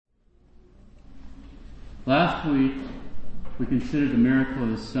Last week, we considered the miracle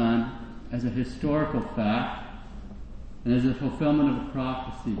of the sun as a historical fact and as a fulfillment of a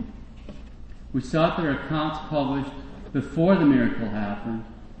prophecy. We saw that there are accounts published before the miracle happened,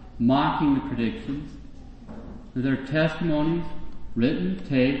 mocking the predictions. There are testimonies written,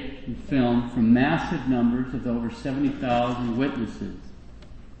 taped, and filmed from massive numbers of over 70,000 witnesses.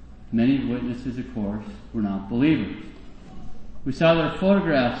 Many witnesses, of course, were not believers. We saw there are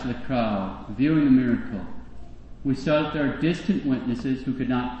photographs of the crowd viewing the miracle. We saw that there are distant witnesses who could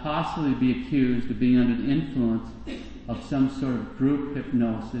not possibly be accused of being under the influence of some sort of group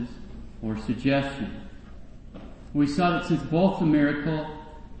hypnosis or suggestion. We saw that since both the miracle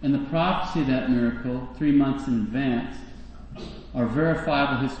and the prophecy of that miracle 3 months in advance are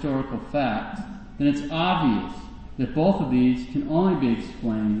verifiable historical facts, then it's obvious that both of these can only be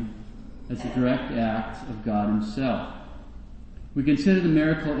explained as the direct acts of God Himself. We consider the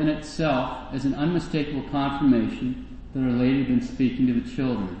miracle in itself as an unmistakable confirmation that Our Lady had been speaking to the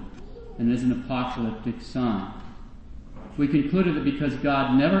children, and as an apocalyptic sign. We concluded that because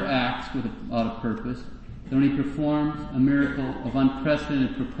God never acts without a purpose, that when He performs a miracle of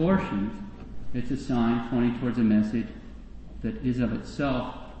unprecedented proportions, it's a sign pointing towards a message that is of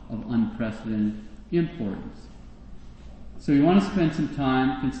itself of unprecedented importance. So we want to spend some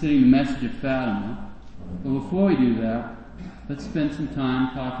time considering the message of Fatima, but before we do that, let's spend some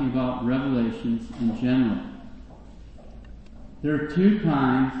time talking about revelations in general. There are two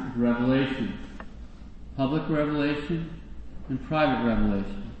kinds of revelation: public revelation and private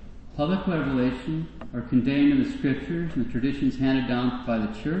revelation. Public revelation are contained in the scriptures and the traditions handed down by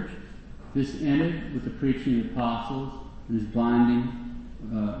the church. This ended with the preaching of the apostles and is binding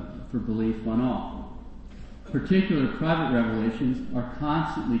for belief on all. Particular private revelations are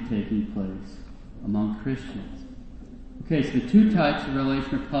constantly taking place among Christians. Okay, so the two types of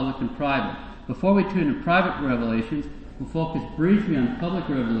revelation are public and private. Before we turn to private revelations, we'll focus briefly on public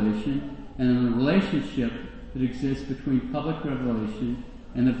revelation and on the relationship that exists between public revelation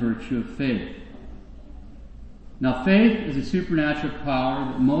and the virtue of faith. Now, faith is a supernatural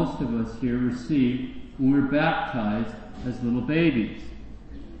power that most of us here receive when we're baptized as little babies.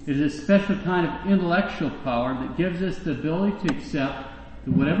 It is a special kind of intellectual power that gives us the ability to accept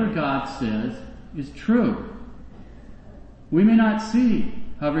that whatever God says is true. We may not see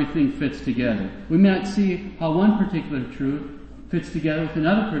how everything fits together. We may not see how one particular truth fits together with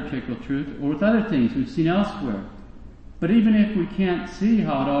another particular truth or with other things we've seen elsewhere. But even if we can't see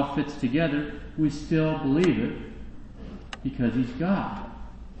how it all fits together, we still believe it because He's God.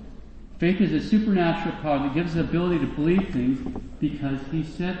 Faith is a supernatural power that gives us the ability to believe things because He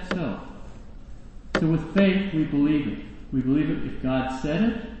said so. So with faith, we believe it. We believe it if God said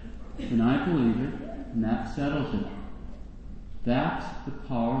it, then I believe it, and that settles it. That's the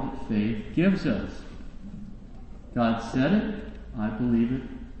power that faith gives us. God said it, I believe it,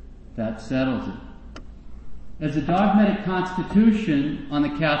 that settles it. As the dogmatic constitution on the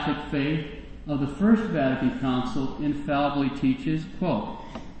Catholic faith of the First Vatican Council infallibly teaches, quote,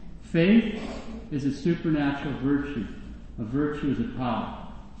 faith is a supernatural virtue. A virtue is a power.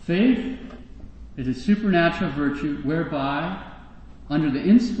 Faith is a supernatural virtue whereby, under the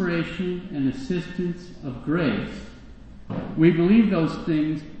inspiration and assistance of grace, we believe those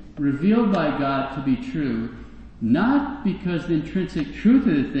things revealed by God to be true, not because the intrinsic truth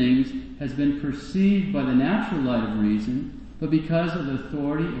of the things has been perceived by the natural light of reason, but because of the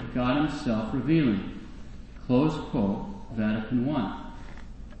authority of God Himself revealing. Close quote, Vatican I.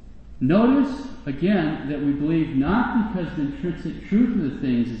 Notice, again, that we believe not because the intrinsic truth of the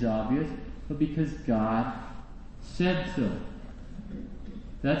things is obvious, but because God said so.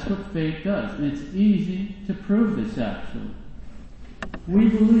 That's what faith does, and it's easy to prove this, actually. We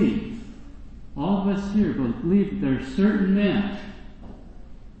believe, all of us here believe that there are certain men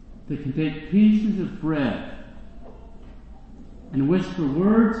that can take pieces of bread and whisper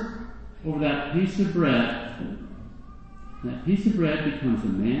words over that piece of bread, and that piece of bread becomes a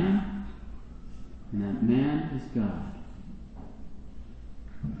man, and that man is God.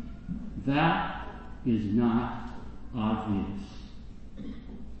 That is not obvious.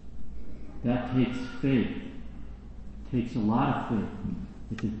 That takes faith. It takes a lot of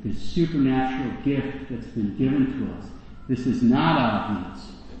faith. It's a supernatural gift that's been given to us. This is not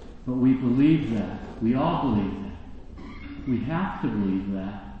obvious, but we believe that. We all believe that. We have to believe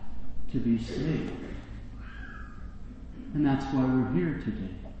that to be saved. And that's why we're here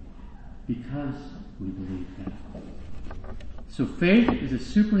today, because we believe that. So faith is a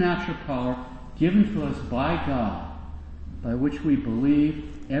supernatural power given to us by God, by which we believe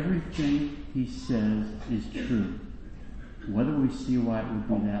everything He says is true, whether we see why it would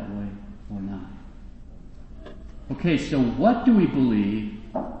be that way or not. Okay, so what do we believe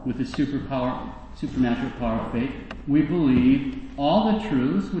with the supernatural power of faith? We believe all the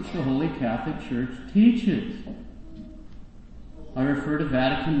truths which the Holy Catholic Church teaches. I refer to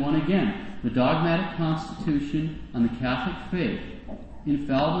Vatican I again. The dogmatic constitution on the Catholic faith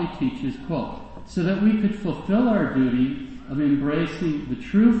infallibly teaches, quote, so that we could fulfill our duty of embracing the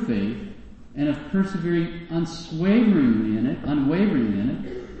true faith and of persevering unwaveringly in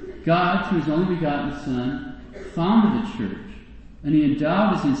it, God, through His only begotten Son, founded the Church, and He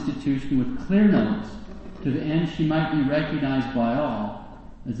endowed His institution with clear notes to the end she might be recognized by all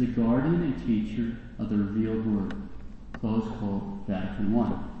as the guardian and teacher of the revealed Word. Close quote, Vatican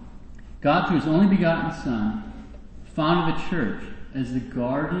I. God, through His only begotten Son, founded the Church as the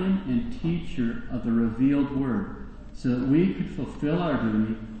guardian and teacher of the revealed Word, so that we could fulfill our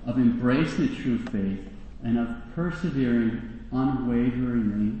duty of embracing the true faith and of persevering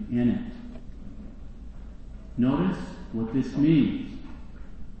unwaveringly in it. Notice what this means.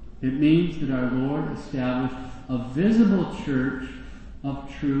 It means that our Lord established a visible church of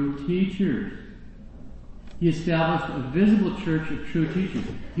true teachers. He established a visible church of true teachers.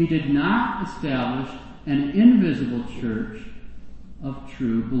 He did not establish an invisible church of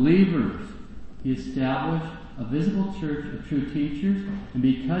true believers. He established a visible church of true teachers, and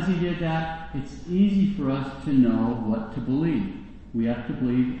because He did that, it's easy for us to know what to believe. We have to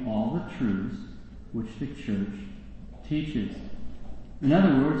believe all the truths which the Church teaches. In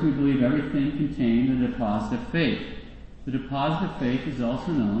other words, we believe everything contained in the deposit of faith. The deposit of faith is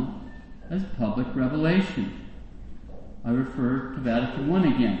also known as public revelation. I refer to Vatican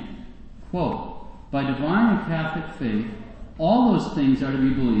I again. Quote, by divine and Catholic faith, all those things are to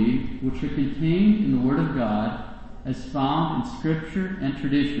be believed which are contained in the Word of God as found in Scripture and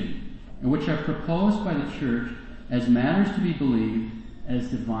tradition, and which are proposed by the Church as matters to be believed as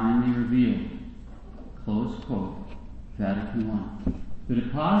divinely revealed. Close quote, Vatican I. The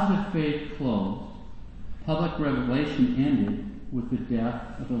deposit of faith closed. Public revelation ended with the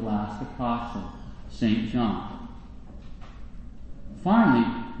death of the last apostle, St. John. Finally,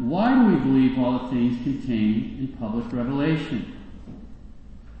 why do we believe all the things contained in public revelation?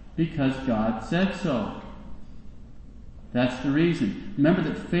 Because God said so. That's the reason. Remember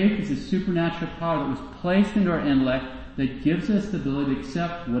that faith is a supernatural power that was placed into our intellect that gives us the ability to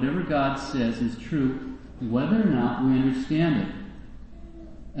accept whatever God says is true, whether or not we understand it.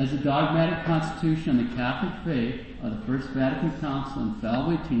 As the dogmatic constitution on the Catholic faith of the First Vatican Council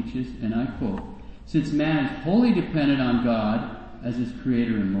infallibly teaches, and I quote, since man is wholly dependent on God as his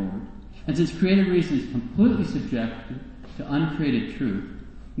creator and Lord, and since created reason is completely subjected to uncreated truth,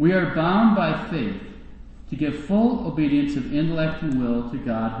 we are bound by faith to give full obedience of intellect and will to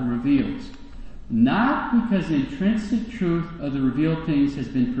God who reveals, not because the intrinsic truth of the revealed things has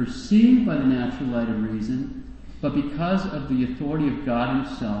been perceived by the natural light of reason, but because of the authority of God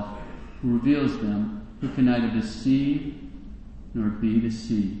Himself who reveals them, who can neither deceive nor be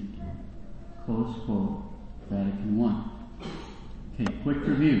deceived. Close quote, Vatican I. Okay, quick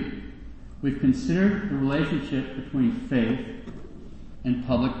review. We've considered the relationship between faith and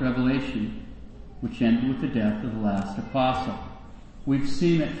public revelation, which ended with the death of the last apostle. We've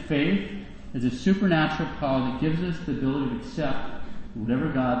seen that faith is a supernatural power that gives us the ability to accept whatever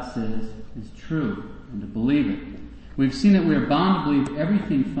God says is true and to believe it. We've seen that we are bound to believe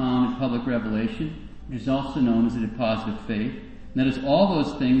everything found in public revelation, which is also known as the deposit of faith, and that is all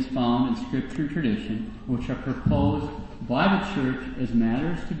those things found in Scripture and tradition, which are proposed by the Church as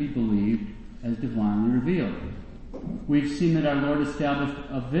matters to be believed as divinely revealed. We've seen that our Lord established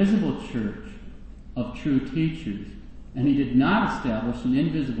a visible church of true teachers, and He did not establish an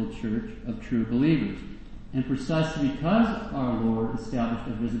invisible church of true believers. And precisely because our Lord established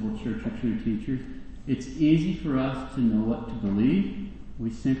a visible church of true teachers, it's easy for us to know what to believe.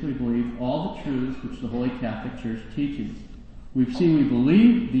 We simply believe all the truths which the Holy Catholic Church teaches. We've seen we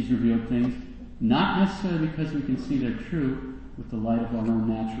believe these revealed things, not necessarily because we can see they're true with the light of our own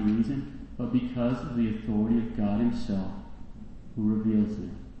natural reason, but because of the authority of God Himself, who reveals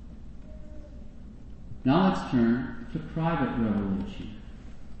them. Now let's turn to private revelation.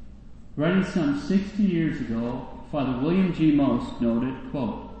 Writing some 60 years ago, Father William G. Most noted,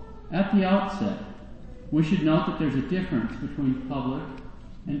 quote, at the outset, we should note that there's a difference between public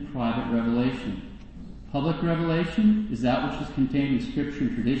and private revelation. Public revelation is that which is contained in Scripture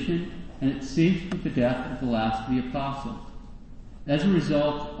and tradition, and it ceased with the death of the last of the apostles. As a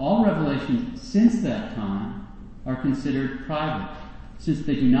result, all revelations since that time are considered private, since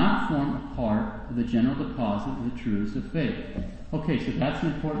they do not form a part of the general deposit of the truths of faith. Okay, so that's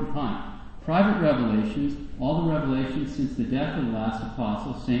an important point. Private revelations, all the revelations since the death of the last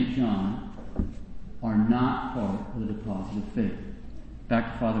apostle, St. John, are not part of the deposit of faith.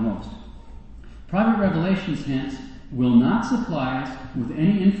 Back to Father Most. Private revelations, hence, will not supply us with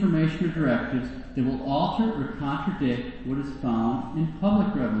any information or directives that will alter or contradict what is found in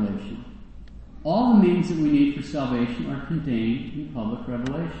public revelation. All the means that we need for salvation are contained in public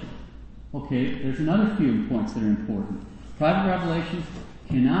revelation. Okay, there's another few points that are important. Private revelations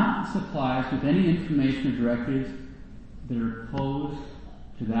cannot supply us with any information or directives that are opposed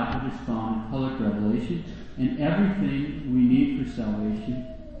to that which is found in public revelation, and everything we need for salvation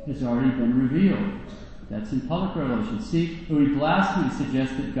has already been revealed. That's in public revelation. See, it would be blasphemous to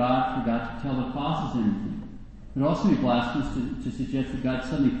suggest that God forgot to tell the apostles anything. It would also be blasphemous to suggest that God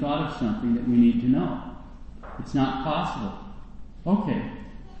suddenly thought of something that we need to know. It's not possible. Okay,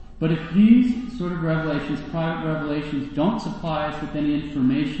 but if these sort of revelations, private revelations, don't supply us with any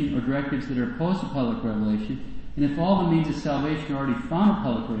information or directives that are opposed to public revelation, and if all the means of salvation are already found in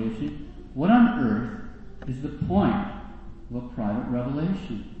public revelation, what on earth is the point of a private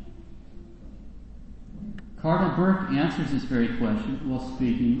revelation? Cardinal Burke answers this very question while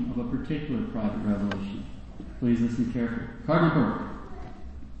speaking of a particular private revelation. Please listen carefully. Cardinal Burke.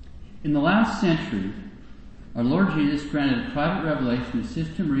 In the last century, our Lord Jesus granted a private revelation to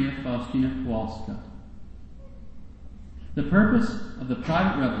Sister Maria Faustina Kowalska. The purpose of the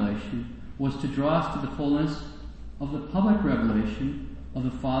private revelation was to draw us to the fullness of the public revelation of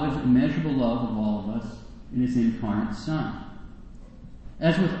the Father's immeasurable love of all of us in His incarnate Son.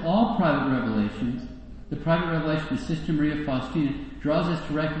 As with all private revelations, the private revelation of Sister Maria Faustina draws us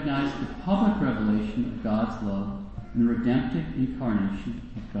to recognize the public revelation of God's love and the redemptive incarnation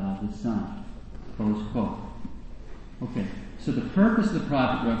of God the Son. Close quote. Okay, so the purpose of the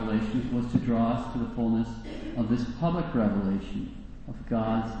private revelation was to draw us to the fullness of this public revelation of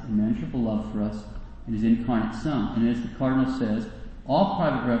God's immeasurable love for us and His incarnate Son. And as the Cardinal says, all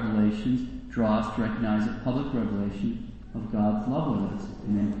private revelations draw us to recognize the public revelation of God's love with us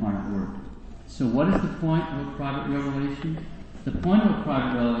in the incarnate Word. So what is the point of a private revelation? The point of a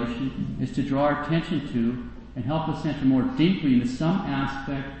private revelation is to draw our attention to and help us enter more deeply into some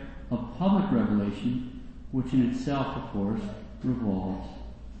aspect of public revelation, which in itself, of course, revolves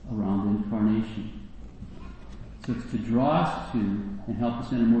around the incarnation. So it's to draw us to and help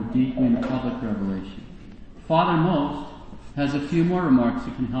us enter more deeply into public revelation. Father Most has a few more remarks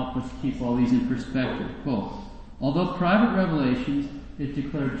that can help us keep all these in perspective. Quote, although private revelations, if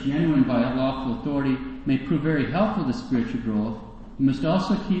declared genuine by a lawful authority, may prove very helpful to spiritual growth, we must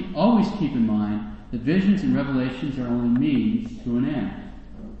also always keep in mind that visions and revelations are only means to an end.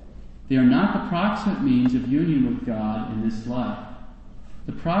 They are not the proximate means of union with God in this life.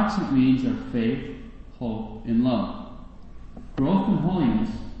 The proximate means are faith, hope, and love. Growth in holiness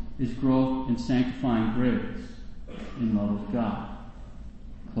is growth in sanctifying grace, in love of God.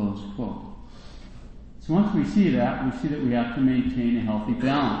 Close quote. So once we see that we have to maintain a healthy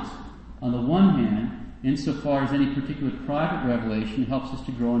balance. On the one hand, insofar as any particular private revelation helps us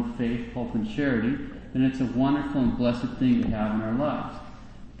to grow in faith, hope, and charity, then it's a wonderful and blessed thing to have in our lives.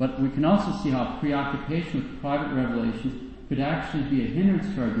 But we can also see how preoccupation with private revelations could actually be a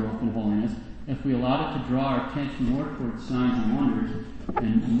hindrance to our growth in holiness if we allowed it to draw our attention more towards signs and wonders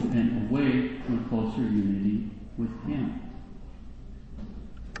and away from a closer unity with Him.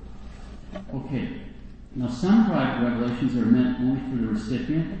 Okay. Now, some private revelations are meant only for the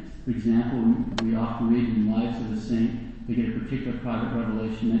recipient. For example, we often read in the lives of a saint, they get a particular private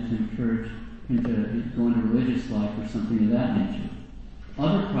revelation meant to encourage him to go into religious life or something of that nature.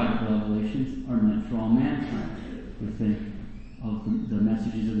 Other private revelations are meant for all mankind. We think of the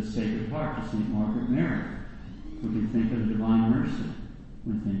messages of the Sacred Heart to St. Margaret Mary. We can think of the Divine Mercy.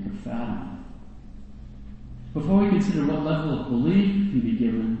 We think of Fatima. Before we consider what level of belief can be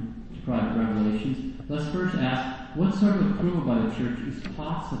given to private revelations, let's first ask what sort of approval by the Church is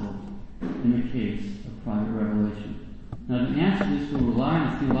possible in the case of private revelation. Now, to answer this, we'll rely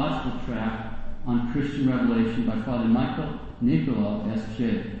on a theological tract on Christian revelation by Father Michael Nicolau,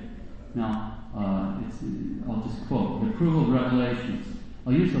 S.J. Now, I'll just quote, the approval of revelations.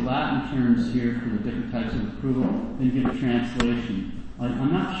 I'll use the Latin terms here for the different types of approval, then give a translation.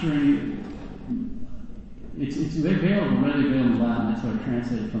 I'm not sure it's readily available in Latin, that's what I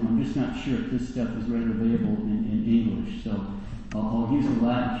translated from. I'm just not sure if this stuff is readily available in English. So I'll use the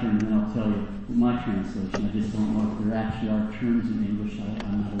Latin term and then I'll tell you my translation. I just don't know if there actually are terms in English.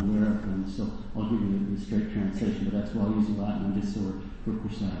 I'm not aware of them, so I'll give you the straight translation, but that's why I'll use the Latin one just so we're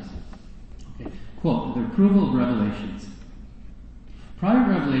precise. Okay. Quote, the approval of revelations. Private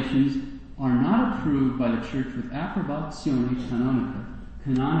revelations are not approved by the Church with approbazione canonica,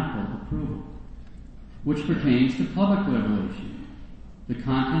 canonical approval, which pertains to public revelation. the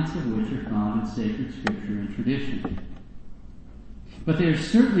contents of which are found in sacred scripture and tradition. But they are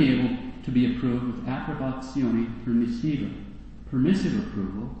certainly able to be approved with approbazione permissiva, permissive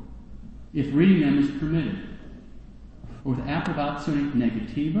approval, if reading them is permitted, or with approbazione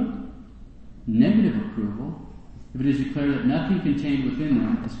negativa, negative approval, if it is declared that nothing contained within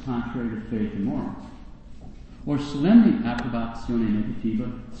them is contrary to faith and morals, or solemne approbazione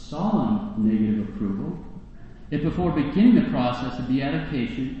negativa, solemn negative approval, if before beginning the process of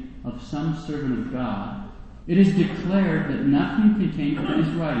beatification of some servant of God, it is declared that nothing contained within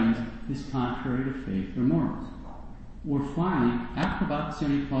his writings is contrary to faith or morals. Or finally,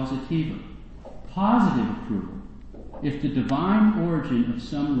 approbazione positiva, positive approval, if the divine origin of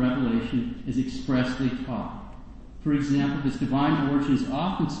some revelation is expressly taught. For example, this divine origin is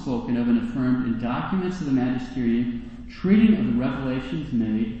often spoken of and affirmed in documents of the magisterium treating of the revelations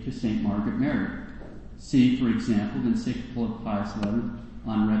made to St. Margaret Mary. See, for example, the encyclical of Pius XI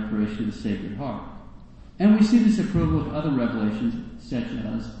on reparation of the Sacred Heart. And we see this approval of other revelations, such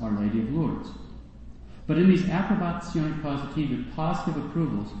as Our Lady of Lourdes. But in these approbazione positiva, positive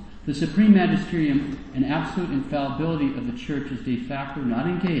approvals, the Supreme Magisterium and absolute infallibility of the Church is de facto not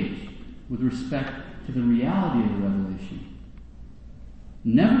engaged with respect to the reality of the revelation.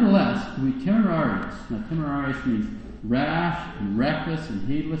 Nevertheless, we temerarious, now temerarious means rash and reckless and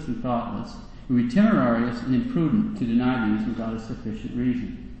heedless and thoughtless, we temerarious and imprudent to deny these without a sufficient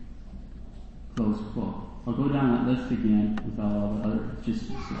reason. Close quote. I'll go down that list again without all the other, just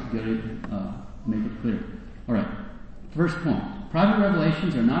to get it, make it clear. Alright, first point. Private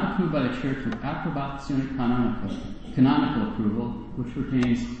revelations are not approved by the Church with approbazione canonica, canonical approval, which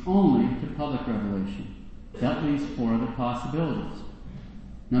pertains only to public revelation. That leaves four other possibilities.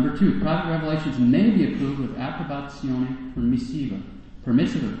 Number two, private revelations may be approved with approbazione permissiva,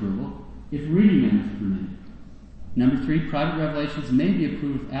 permissive approval, if reading them is permitted. Number three, private revelations may be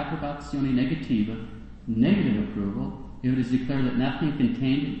approved with approbazione negativa, negative approval, if it is declared that nothing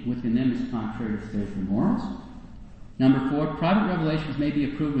contained within them is contrary to faith and morals. Number four, private revelations may be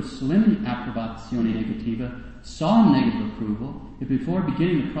approved with solemne approbazione negativa, solemn negative approval, if before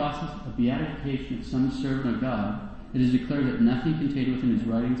beginning the process of beatification of some servant of God, it is declared that nothing contained within his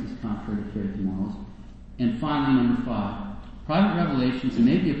writings is contrary to faith and morals. And finally, number five, private revelations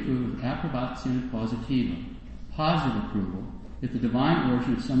may be approved with approbazione positiva, positive approval, if the divine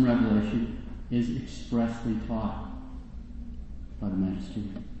origin of some revelation is expressly taught by the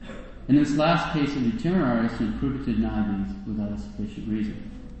magisterium. In this last case of the temerarious, and prove to deny these without a sufficient reason.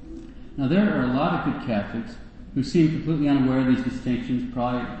 Now there are a lot of good Catholics who seem completely unaware of these distinctions.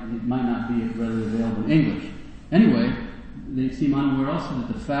 Probably it might not be readily available in English. Anyway, they seem unaware also that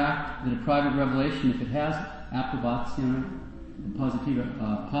the fact that a private revelation, if it has approbazione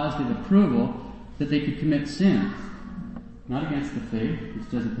positiva, positive approval, that they could commit sins. Not against the faith, which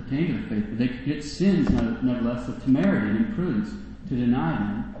doesn't pertain to the faith, but they could commit sins nevertheless of temerity and imprudence to deny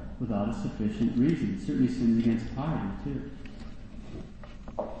them without a sufficient reason. Certainly sins against piety too.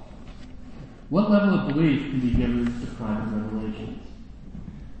 What level of belief can be given to private revelations?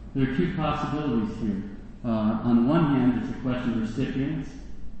 There are two possibilities here. On the one hand, it's a question of recipients.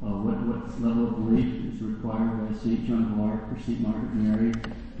 What level of belief is required by St. Joan of Arc, or St. Margaret Mary,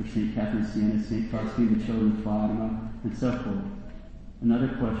 or St. Catherine of Siena, St. Faustina, the Children of Fatima, and so forth. Another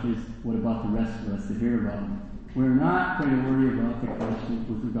question is, what about the rest of us to hear about them? We're not going to worry about the questions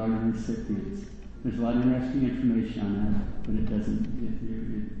with regard to recipients. There's a lot of interesting information on that, but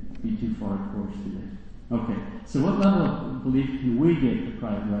it'd be too far, of course, today. Okay, so what level of belief can we get to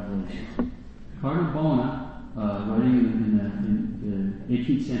private revelations? Cardinal Bona, writing in the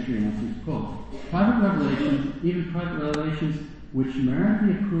 18th century, answers, quote, private revelations, even private revelations which merit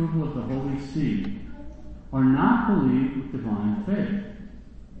the approval of the Holy See, are not believed with divine faith,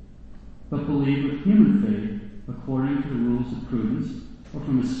 but believed with human faith according to the rules of prudence or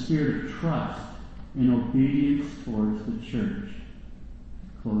from a spirit of trust in obedience towards the Church.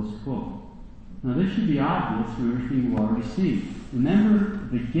 Close quote. Now this should be obvious from everything we've already seen. Remember,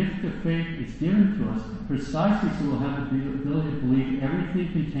 the gift of faith is given to us precisely so we'll have the ability to believe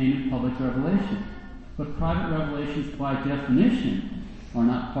everything contained in public revelation. But private revelations, by definition, are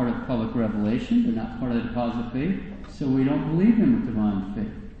not part of public revelation. They're not part of the deposit of faith, so we don't believe them with divine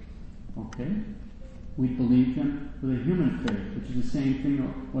faith. Okay? We believe them with a human faith, which is the same thing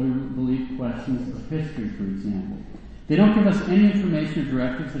when we believe questions of history, for example. They don't give us any information or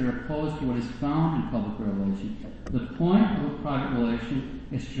directives that are opposed to what is found in public revelation. The point of a private revelation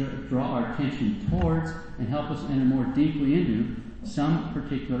is to draw our attention towards and help us enter more deeply into some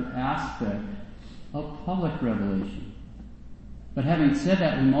particular aspect of public revelation. But having said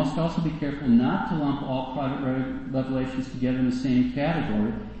that, we must also be careful not to lump all private revelations together in the same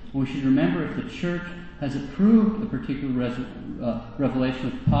category. We should remember if the church has approved a particular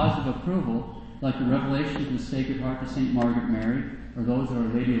revelation with positive approval, like the revelations of the Sacred Heart to St. Margaret Mary, or those of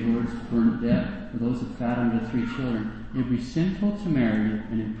Our Lady of Lourdes, Bernadette, or those of Fatima, the 3 children, it would be sinful temerity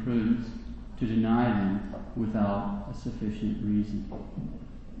and imprudence to deny them without a sufficient reason.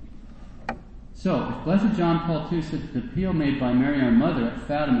 So, if Blessed John Paul II said that the appeal made by Mary, our mother, at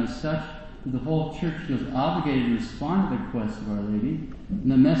Fatima is such that the whole church feels obligated to respond to the request of Our Lady,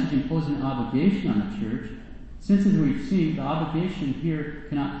 and the message imposes an obligation on the church, since, as we've seen, the obligation here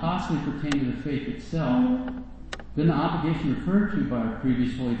cannot possibly pertain to the faith itself, then the obligation referred to by our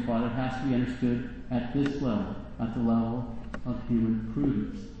previous Holy Father has to be understood at this level, at the level of human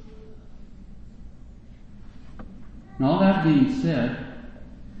prudence. And all that being said,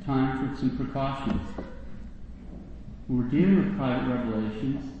 time for some precautions. When we're dealing with private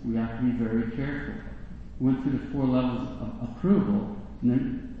revelations, we have to be very careful. We went through the 4 levels of approval, and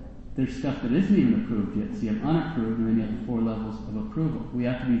then there's stuff that isn't even approved yet. So you have unapproved, and then you have the 4 levels of approval. We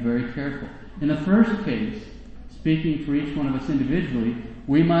have to be very careful. In the first case, speaking for each one of us individually,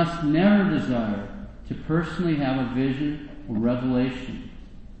 we must never desire to personally have a vision or revelation.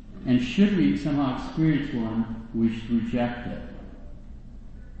 And should we somehow experience one, we should reject it.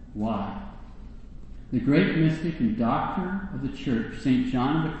 Why? The great mystic and doctor of the church, St.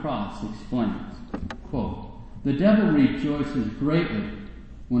 John of the Cross, explains, quote, "The devil rejoices greatly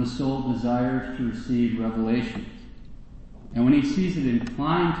when a soul desires to receive revelations, and when he sees it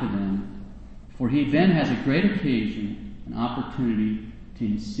inclined to them, for he then has a great occasion and opportunity to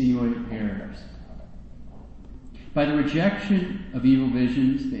insinuate errors. By the rejection of evil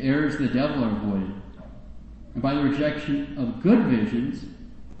visions, the errors of the devil are avoided. And by the rejection of good visions,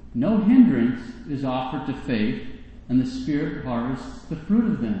 no hindrance is offered to faith, and the Spirit harvests the fruit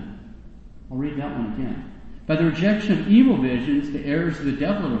of them." I'll read that one again. By the rejection of evil visions, the errors of the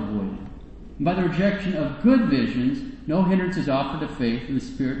devil are avoided. And by the rejection of good visions, no hindrance is offered to faith, and the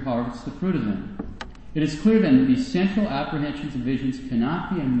Spirit harvests the fruit of them. It is clear then that these central apprehensions and visions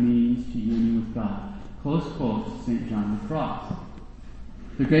cannot be a means to union with God. Close quotes, St. John of the Cross.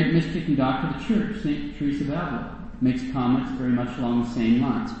 The great mystic and doctor of the church, St. Teresa of Avila, makes comments very much along the same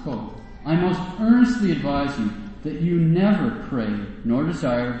lines. Quote, "I most earnestly advise you that you never pray nor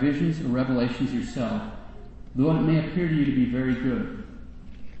desire visions or revelations yourself, though it may appear to you to be very good.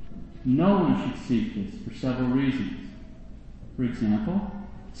 No one should seek this for several reasons. For example,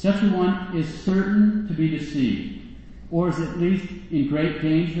 such a one is certain to be deceived, or is at least in great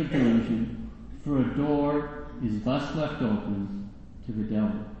danger of delusion, for a door is thus left open to the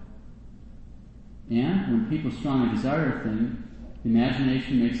devil. And when people strongly desire a thing, the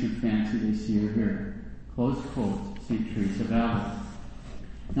imagination makes them fancy they see or hear." Close quote, St. Teresa of Avila.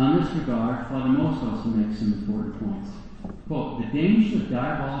 Now in this regard, Father Most also makes some important points. Quote, "The dangers of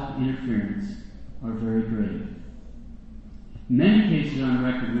diabolical interference are very great. Many cases on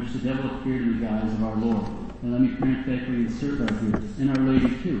record in which the devil appeared in the guise of our Lord." And let me parenthetically insert that here. And Our Lady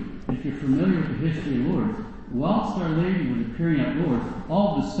too. If you're familiar with the history of Lourdes, whilst Our Lady was appearing at Lourdes,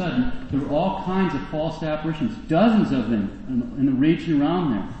 all of a sudden there were all kinds of false apparitions, dozens of them in the region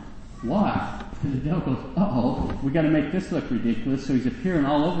around there. Why? Because the devil goes, uh-oh, we got to make this look ridiculous, so he's appearing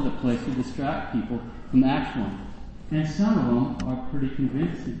all over the place to distract people from the actual one. And some of them are pretty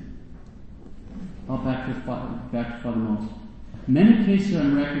convincing. Back to Father Most. "Many cases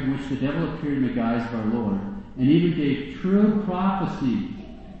on record in which the devil appeared in the guise of our Lord, and even gave true prophecy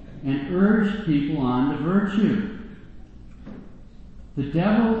and urged people on to virtue. The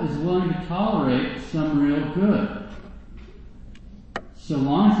devil is willing to tolerate some real good, so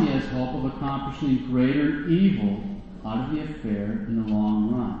long as he has hope of accomplishing greater evil out of the affair in the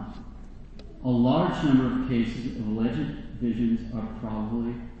long run. A large number of cases of alleged visions are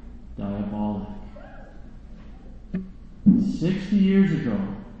probably diabolic. 60 years ago,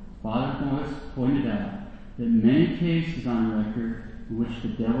 Father Morris pointed out that many cases on record in which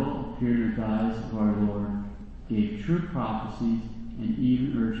the devil appeared in the guise of our Lord gave true prophecies and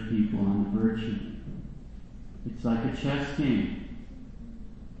even urged people on to virtue. It's like a chess game.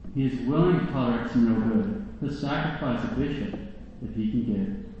 He is willing to tolerate some real good. He'll sacrifice a bishop if he can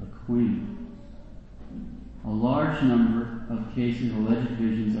get a queen. A large number of cases of alleged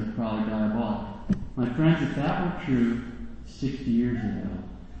visions are probably diabolic. My friends, if that were true 60 years ago,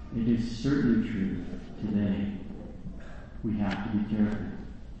 it is certainly true today. We have to be careful.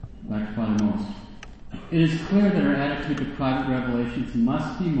 Back to Father Most. It is clear that our attitude to private revelations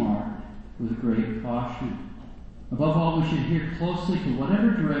must be marked with great caution. Above all, we should adhere closely to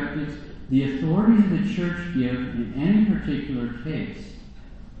whatever directives the authorities of the church give in any particular case,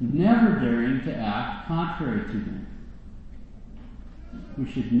 never daring to act contrary to them. We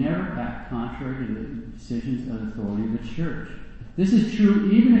should never act contrary to the decisions of the authority of the church. This is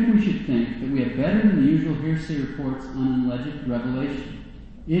true even if we should think that we have better than the usual hearsay reports on alleged revelation.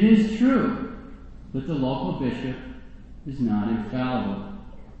 It is true that the local bishop is not infallible.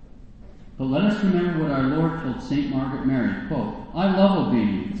 But let us remember what our Lord told St. Margaret Mary, quote, "I love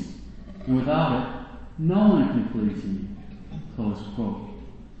obedience, and without it, no one can please me," close quote.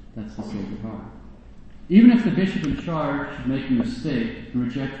 That's the Sacred Heart. Even if the bishop in charge should make a mistake and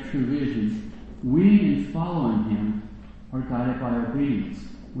reject true vision, we, in following him, are guided by obedience,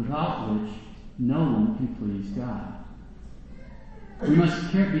 without which no one can please God. We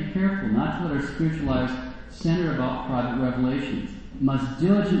must be careful not to let our spiritual lives center about private revelations. We must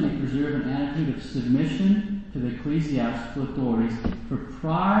diligently preserve an attitude of submission to the ecclesiastical authorities, for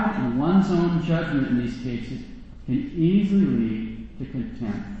pride in one's own judgment in these cases can easily lead to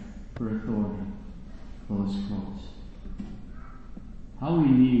contempt for authority. Close quotes. How we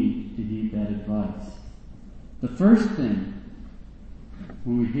need to heed that advice. The first thing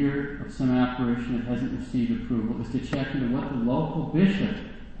when we hear of some apparition that hasn't received approval is to check into what the local bishop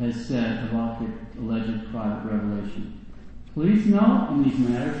has said about the alleged private revelation. Please note in these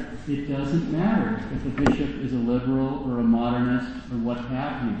matters, it doesn't matter if the bishop is a liberal or a modernist or what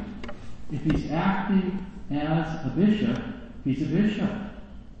have you. If he's acting as a bishop, he's a bishop.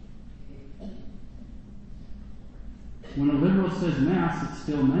 When a liberal says Mass, it's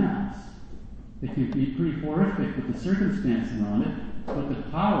still Mass. It can be pretty horrific with the circumstances on it, but the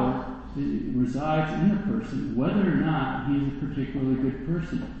power resides in the person, whether or not he's a particularly good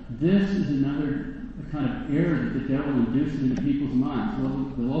person. This is another kind of error that the devil induces into people's minds.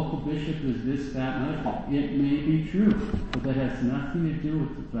 Well, the local bishop is this, that, and other thing. It may be true, but that has nothing to do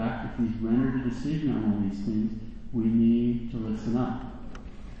with the fact that he's rendered a decision on all these things. We need to listen up.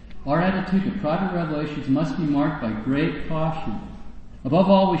 Our attitude to private revelations must be marked by great caution. Above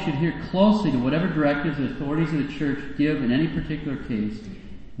all, we should hear closely to whatever directives the authorities of the church give in any particular case,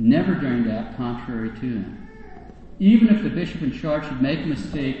 never daring to act contrary to them. Even if the bishop in charge should make a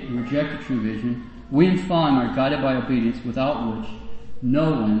mistake and reject a true vision, we in following are guided by obedience, without which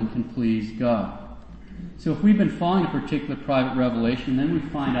no one can please God. So if we've been following a particular private revelation, then we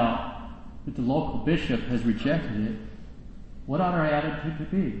find out that the local bishop has rejected it, what ought our attitude to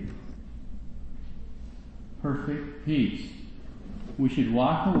be? Perfect peace. We should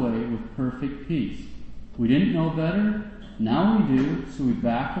walk away with perfect peace. We didn't know better, now we do, so we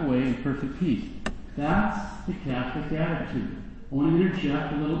back away in perfect peace. That's the Catholic attitude. I want to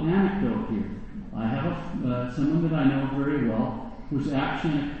interject a little anecdote here. I have someone that I know very well who's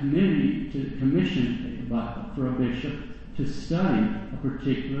actually in a commission for a bishop to study a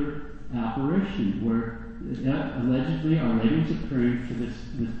particular apparition where allegedly Our Lady was appearing to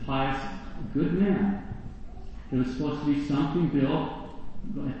this pious, good man. There was supposed to be something built.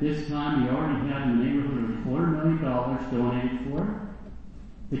 At this time, he already had in the neighborhood of $250,000 donated for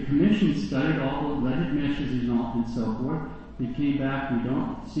it. The commission studied all the alleged meshes and so forth. They came back, we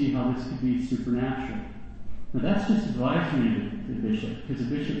don't see how this could be supernatural. Now that's just advisory to the bishop, because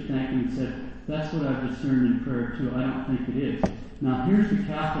the bishop thanked him and said, that's what I've discerned in prayer too, I don't think it is. Now here's the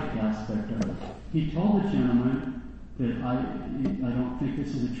Catholic aspect of it. He told the gentleman that I don't think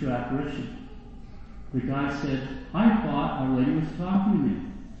this is a true apparition. The guy said, I thought Our Lady was talking to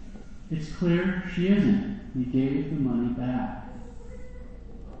me. It's clear she isn't. He gave the money back.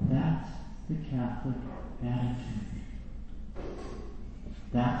 That's the Catholic attitude.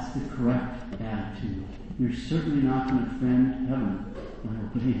 That's the correct attitude. You're certainly not going to offend heaven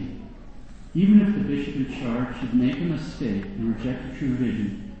by obeying. Even if the bishop in charge should make a mistake and reject a true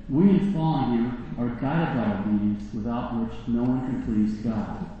vision, we in following him are guided by obedience, without which no one can please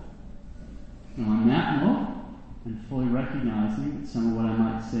God. Now on that note, and fully recognizing that some of what I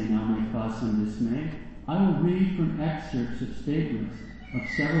might say now may cause some dismay, I will read from excerpts of statements of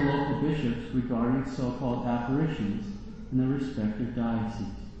several local bishops regarding so-called apparitions in their respective dioceses.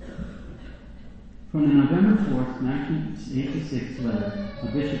 From the November 4th, 1986 letter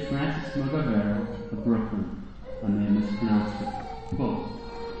of Bishop Francis Magavero of Brooklyn, I may have mispronounced it. Quote,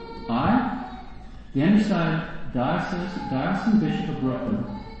 I, the undersigned diocesan bishop of Brooklyn,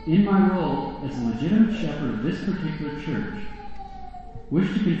 in my role as a legitimate shepherd of this particular church,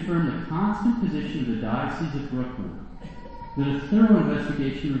 wish to confirm the constant position of the Diocese of Brooklyn, that a thorough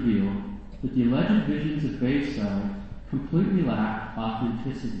investigation revealed that the alleged visions of Bayside completely lack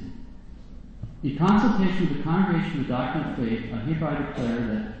authenticity. In consultation with the Congregation of the Doctrine of Faith, I hereby declare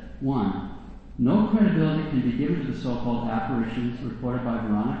that 1. No credibility can be given to the so-called apparitions reported by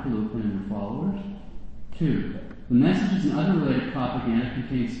Veronica Lupin and her followers. 2. The messages and other related propaganda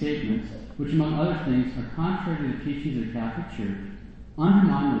contain statements which, among other things, are contrary to the teachings of the Catholic Church,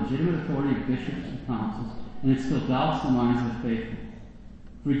 undermine the legitimate authority of bishops and councils, and instill doubts in the minds of the faithful.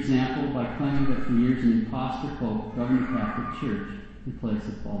 For example, by claiming that for years an impostor pope governed the Catholic Church in place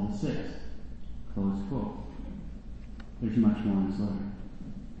of Paul VI. Close quote. There's much more in this letter.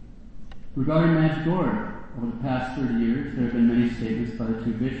 Regarding Medjugorje, over the past 30 years, there have been many statements by the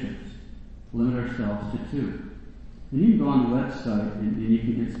two bishops. Limit ourselves to 2. And you can go on the website and you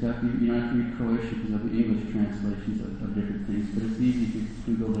can get stuff. You don't have to read Croatian because of the English translations of different things, but it's easy to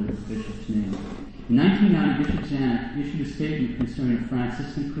Google the bishop's name. In 1990, Bishop Zanuck issued a statement concerning a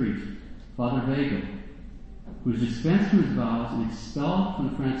Franciscan priest, Father Vagel, who was dispensed from his vows and expelled from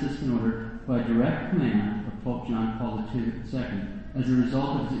the Franciscan order by direct command of Pope John Paul II as a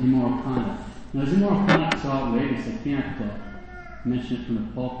result of his immoral conduct. Now, his immoral conduct is so outrageous, I can't mention it from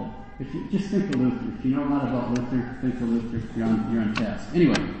the pulpit. If you just think of Luther. If you know a lot about Luther, think of Luther. You're on task.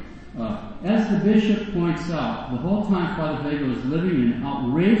 Anyway, as the bishop points out, the whole time Father Vagel is living an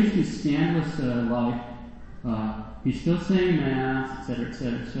outrageously scandalous life. He's still saying Mass, etc.,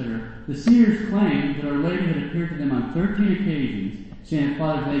 etc., etc. The seers claim that Our Lady had appeared to them on 13 occasions, saying that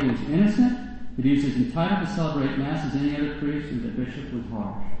Father Vagel was innocent, that he was as entitled to celebrate Mass as any other priest, and that the bishop was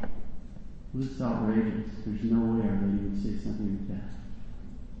harsh. Well, this is outrageous. There's no way Our Lady would say something like that.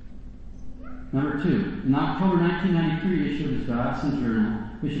 Number 2. In October 1993 issue of his Diocesan Journal,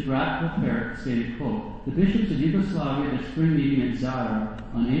 Bishop Ratko Peric stated, quote, "The bishops of Yugoslavia at a spring meeting at Zadar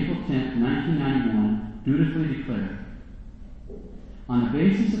on April 10, 1991, dutifully declared, on the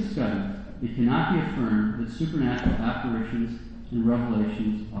basis of studies, it cannot be affirmed that supernatural apparitions and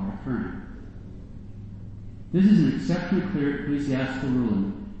revelations are occurring." This is an exceptionally clear ecclesiastical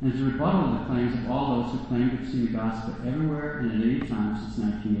ruling, and is a rebuttal of the claims of all those who claim to have seen the gospel everywhere and at any time since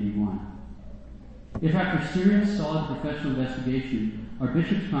 1981. If after serious, solid professional investigation, our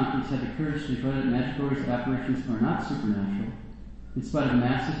Bishop's Conference had the courage to declare that Medjugorje's apparitions are not supernatural, in spite of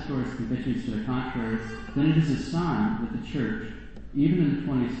mass historians' convictions to the contrary, then it is a sign that the Church, even in the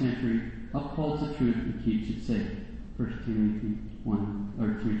 20th century, upholds the truth and keeps it safe. 1 Timothy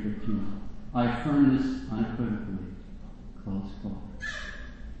 3:15. I affirm this unequivocally. Close quote.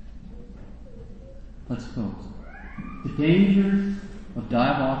 Let's close. The dangers of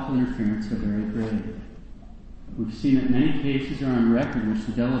diabolical interference are very grave. We've seen that many cases are on record in which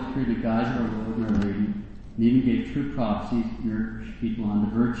the devil appeared in the guise of our Lord and our Lady, and even gave true prophecies and urged people on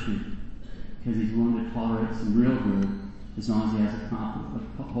to virtue, because he's willing to tolerate some real good as long as he has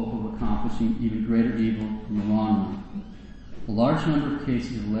a hope of accomplishing even greater evil in the long run. A large number of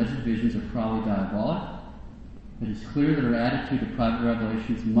cases of alleged visions are probably diabolic. It is clear that our attitude to private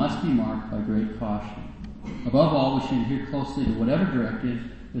revelations must be marked by great caution. Above all, we should adhere closely to whatever directives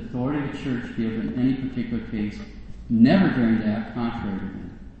the authority of the Church give in any particular case, never daring to act contrary to them.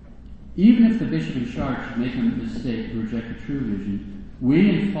 Even if the bishop in charge should make a mistake to reject a true vision, we,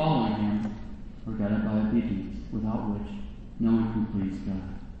 in following him, are guided by obedience, without which no one can please God.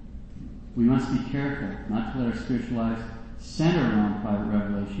 We must be careful not to let our spiritual lives center around private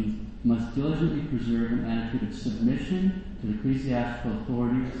revelations. We must diligently preserve an attitude of submission to the ecclesiastical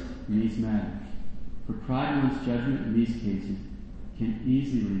authorities in these matters. For pride in one's judgment in these cases can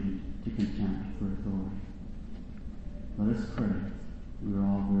easily lead to contempt for authority. Let us pray.